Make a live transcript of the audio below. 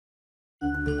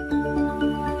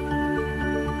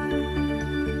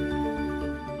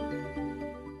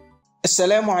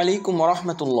আসসালামু আলাইকুম ওয়া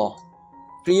রাহমাতুল্লাহ।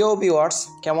 প্রিয় ভিউয়ার্স,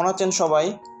 কেমন আছেন সবাই?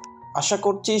 আশা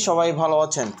করছি সবাই ভালো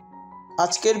আছেন।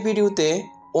 আজকের ভিডিওতে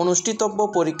অনুষ্ঠিতব্য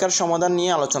পরীক্ষার সমাধান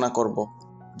নিয়ে আলোচনা করব।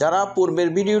 যারা পূর্বের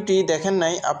ভিডিওটি দেখেন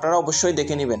নাই আপনারা অবশ্যই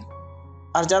দেখে নেবেন।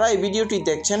 আর যারা এই ভিডিওটি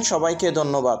দেখছেন সবাইকে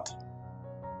ধন্যবাদ।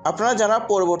 আপনারা যারা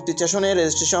পরবর্তী সেশনে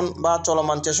রেজিস্ট্রেশন বা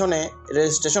চলমান সেশনে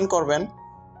রেজিস্ট্রেশন করবেন,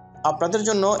 আপনাদের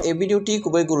জন্য এই ভিডিওটি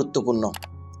খুবই গুরুত্বপূর্ণ।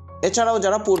 এছাড়াও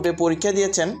যারা পূর্বে পরীক্ষা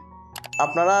দিয়েছেন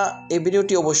আপনারা এই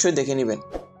ভিডিওটি অবশ্যই দেখে নেবেন।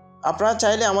 আপনারা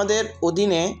চাইলে আমাদের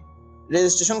অধীনে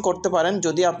রেজিস্ট্রেশন করতে পারেন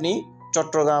যদি আপনি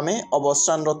চট্টগ্রামে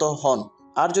অবস্থানরত হন।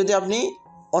 আর যদি আপনি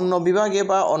অন্য বিভাগে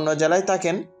বা অন্য জেলায়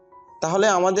থাকেন তাহলে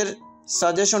আমাদের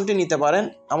সাজেশনটি নিতে পারেন।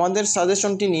 আমাদের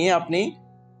সাজেশনটি নিয়ে আপনি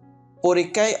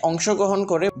পরীক্ষায় অংশগ্রহণ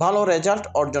করে ভালো রেজাল্ট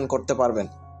অর্জন করতে পারবেন।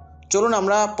 চলুন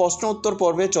আমরা প্রশ্ন উত্তর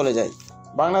পর্বে চলে যাই।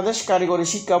 বাংলাদেশ কারিগরি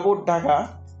শিক্ষা বোর্ড, ঢাকা,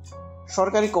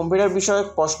 সরকারি কম্পিউটার বিষয়ক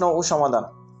প্রশ্ন ও সমাধান।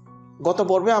 গত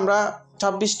পর্বে আমরা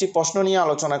 26টি প্রশ্ন নিয়ে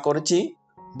আলোচনা করেছি।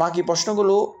 বাকি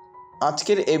প্রশ্নগুলো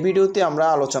আজকের এই ভিডিওতে আমরা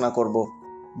আলোচনা করব।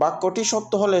 বাক্যটি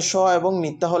সত্য হলে স এবং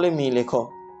মিথ্যা হলে মি লেখো।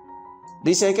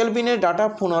 রিসাইকেল বিনের ডাটা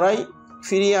পুনরায়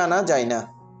ফিরিয়ে আনা যায় না।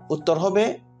 উত্তর হবে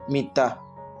মিথ্যা।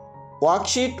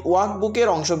 ওয়ার্কশিট ওয়ার্কবুকের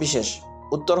অংশবিশেষ।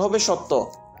 উত্তর হবে সত্য।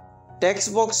 টেক্সট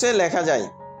বক্সে লেখা যায়।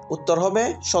 উত্তর হবে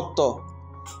সত্য।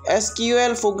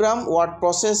 এসকিউএল প্রোগ্রাম ওয়ার্ড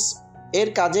প্রসেস এর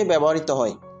কাজে ব্যবহৃত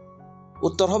হয়।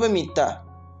 উত্তর হবে মিথ্যা।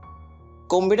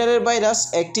 কম্পিউটারের ভাইরাস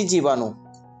একটি জীবাণু।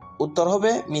 উত্তর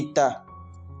হবে মিথ্যা।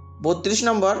 32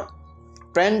 নম্বর,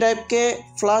 পেন ড্রাইভকে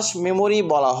ফ্ল্যাশ মেমোরি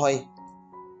বলা হয়।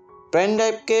 পেন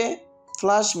ড্রাইভকে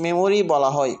ফ্ল্যাশ মেমোরি বলা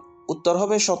হয়। উত্তর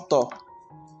হবে সত্য।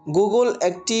 গুগল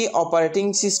একটি অপারেটিং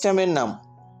সিস্টেমের নাম।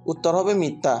 উত্তর হবে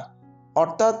মিথ্যা,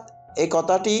 অর্থাৎ এই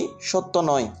কথাটি সত্য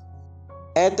নয়।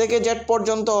 এ থেকে জেড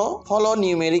পর্যন্ত হলো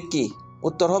নিউমেরিক কি।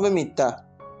 উত্তর হবে মিথ্যা।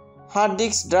 হার্ড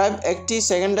ডিস্ক ড্রাইভ একটি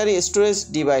সেকেন্ডারি স্টোরেজ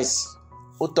ডিভাইস।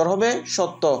 উত্তর হবে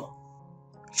সত্য।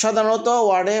 সাধারণত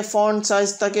ওয়ার্ডে ফন্ট সাইজ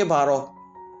থাকে 12।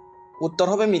 উত্তর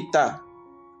হবে মিথ্যা।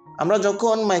 আমরা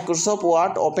যখন মাইক্রোসফট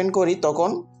ওয়ার্ড ওপেন করি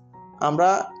তখন আমরা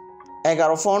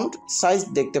 11 ফন্ট সাইজ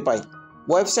দেখতে পাই।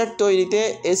 ওয়েবসাইট তৈরিতে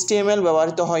HTML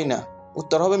ব্যবহৃত হয় না।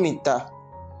 উত্তর হবে মিথ্যা,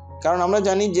 কারণ আমরা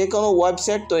জানি যে কোনো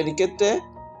ওয়েবসাইট তৈরির ক্ষেত্রে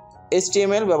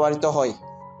HTML ব্যবহৃত হয়।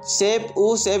 সেভ ও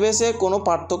সেভ এসে কোনো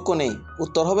পার্থক্য নেই।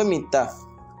 উত্তর হবে মিথ্যা।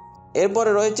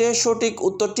 এরপরে রয়েছে সঠিক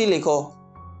উত্তরটি লেখো।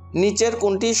 নিচের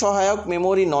কোনটি সহায়ক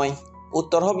মেমোরি নয়?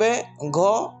 উত্তর হবে ঘ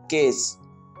কেস।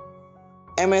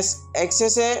 MS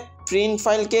অ্যাক্সেসে প্রিন্ট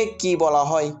ফাইলকে কি বলা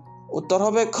হয়? উত্তর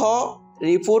হবে খ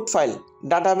রিপোর্ট ফাইল।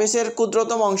 ডাটাবেসের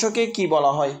ক্ষুদ্রতম অংশকে কি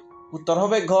বলা হয়? উত্তর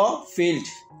হবে ঘ ফিল্ড।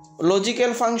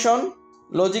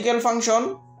 লজিক্যাল ফাংশন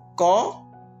ক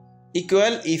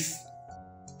ইকুয়াল ইফ।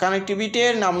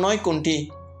 কানেক্টিভিটির নাম নয় কোনটি?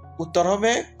 উত্তর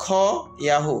হবে খ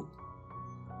ইয়াহু।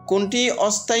 কোনটি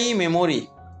অস্থায়ী মেমোরি?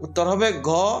 উত্তর হবে ঘ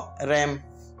র্যাম।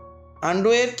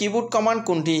 আন্ডুয়ের কিবোর্ড কমান্ড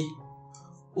কোনটি?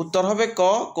 উত্তর হবে ক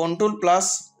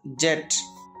Ctrl+Z।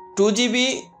 2GB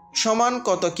সমান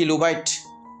কত কিলোবাইট?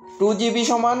 2GB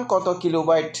সমান কত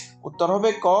কিলোবাইট? উত্তর হবে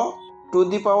ক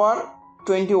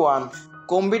 2^21।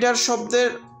 কম্পিউটার শব্দের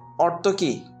অর্থ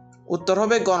কী? উত্তর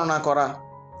হবে গণনা করা।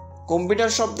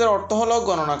 কম্পিউটার শব্দের অর্থ হলো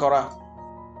গণনা করা।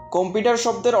 কম্পিউটার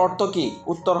শব্দের অর্থ কী?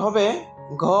 উত্তর হবে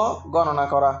ঘ গণনা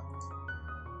করা।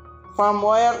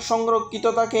 ফার্মওয়্যার সংরক্ষিত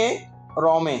থাকে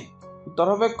রমে। উত্তর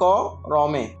হবে ক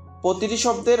রমে। প্রতিটি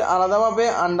শব্দের আলাদাভাবে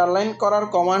আন্ডারলাইন করার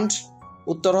কমান্ড।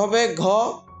 উত্তর হবে ঘ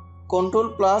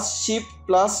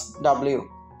Ctrl+Shift+W।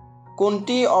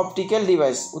 কোনটি অপটিক্যাল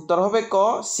ডিভাইস? উত্তর হবে ক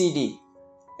সিডি।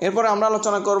 এরপর আমরা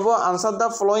আলোচনা করব answer the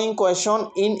following question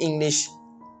in English.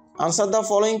 Answer the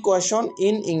following question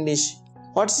in English.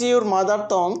 What's your mother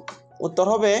টং? উত্তর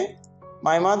হবে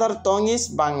মাই মাদার টং is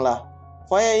Bangla.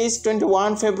 Why is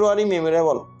 21 February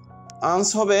memorable?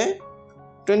 Answer হবে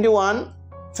 21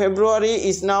 February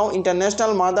is now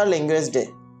international mother language day.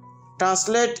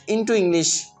 Translate into English.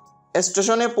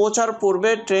 স্টেশনে পৌঁছার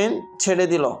পূর্বে train ছেড়ে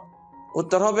দিল।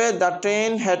 উত্তর হবে the train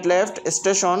had left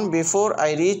station before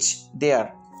I reach দেয়ার।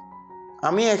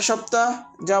 আমি এক সপ্তাহ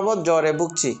যাবৎ জ্বরে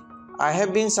ভুগছি। I have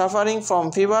been suffering from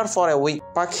fever for a week.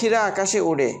 পাখিরা আকাশে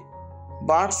উড়ে।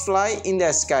 Birds fly in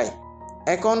the sky.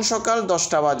 এখন সকাল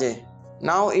 10টা বাজে।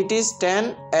 নাও ইট ইজ 10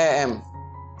 AM।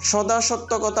 সদা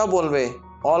সত্য কথা বলবে।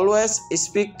 Always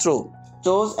speak true.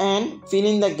 Choose and fill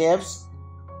in the gaps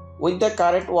with the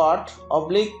correct word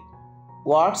oblique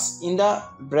words in the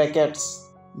brackets.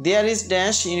 There is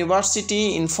dash university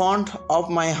in front of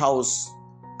my house.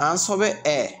 Answer হবে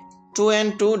এ। 2 and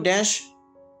 2 dash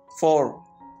 4।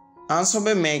 Answer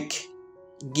হবে make.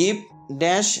 Give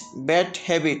dash bad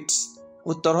habits.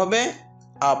 উত্তর হবে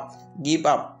up, give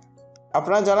up.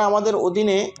 আপনারা যারা আমাদের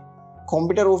অধীনে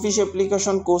computer office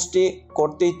application কোর্সটি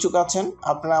করতে ইচ্ছুক আছেন,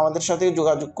 আপনারা আমাদের সাথে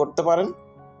যোগাযোগ করতে পারেন।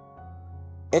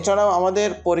 এছাড়াও আমাদের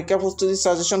পরীক্ষা প্রস্তুতির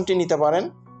সাজেশনটি নিতে পারেন।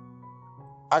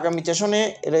 আগামী সেশনে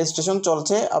রেজিস্ট্রেশন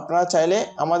চলছে, আপনারা চাইলে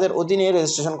আমাদের অধীনে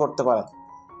রেজিস্ট্রেশন করতে পারেন।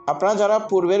 আপনারা যারা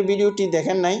পূর্বের ভিডিওটি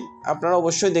দেখেন নাই, আপনারা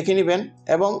অবশ্যই দেখে নেবেন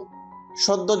এবং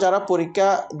সদ্য যারা পরীক্ষা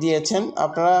দিয়েছেন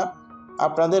আপনারা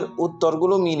আপনাদের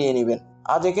উত্তরগুলো মিলিয়ে নেবেন।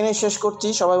 আজ এখানে শেষ করছি।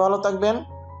 সবাই ভালো থাকবেন,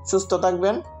 সুস্থ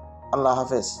থাকবেন। আল্লাহ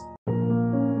হাফেজ।